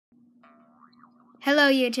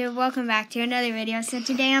Hello YouTube, welcome back to another video. So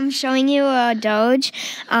today I'm showing you a Doge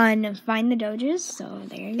on Find the Doges. So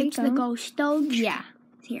there you go. It's the ghost Doge. Yeah.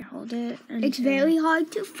 Here, hold it. It's very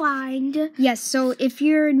hard to find. Yes, so if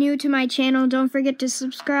you're new to my channel, don't forget to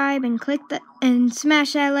subscribe and click and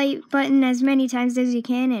smash that like button as many times as you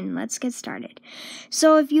can, and let's get started.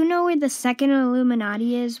 So if you know where the second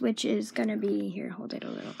Illuminati is, which is gonna be here, hold it a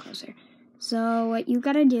little closer. So what you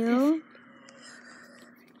gotta do,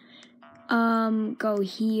 go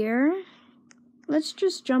here. Let's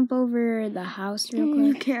just jump over the house real quick.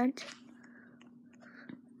 You can't.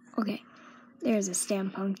 Okay, there's a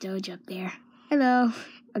Stampunk Doge up there. Hello.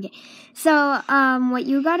 Okay, so what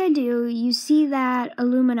you gotta do, you see that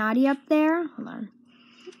Illuminati up there? Hold on.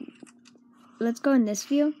 Let's go in this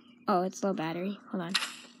view. Oh, it's low battery. Hold on.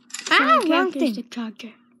 Wrong thing.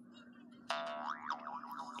 Charger.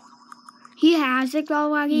 He has it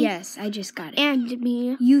already? Yes, I just got it. And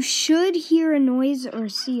me. You should hear a noise or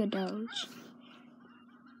see a Doge.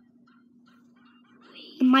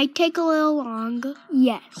 It might take a little longer.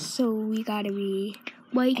 Yes, so we gotta be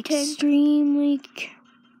Waiting. extremely.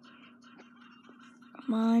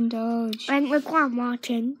 Come on, Doge. And look what I'm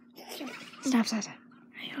watching. Stop.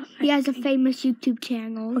 He has a famous YouTube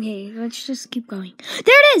channel. Okay, let's just keep going.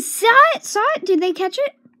 There it is! Saw it? Did they catch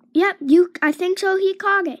it? Yep, I think so. He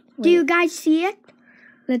caught it. Wait. Do you guys see it?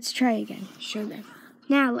 Let's try again. Show them.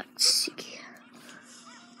 Now let's see.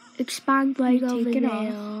 Expand right over Take it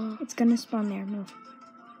there. off. It's gonna spawn there. Move.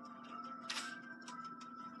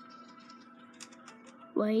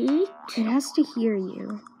 Wait. It has to hear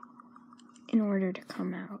you in order to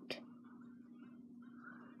come out.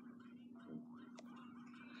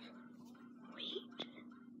 Wait.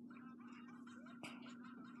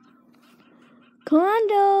 Come on,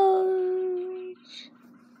 Doge.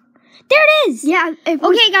 There it is! Yeah.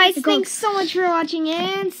 Okay, guys, thanks so much for watching,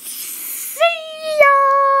 and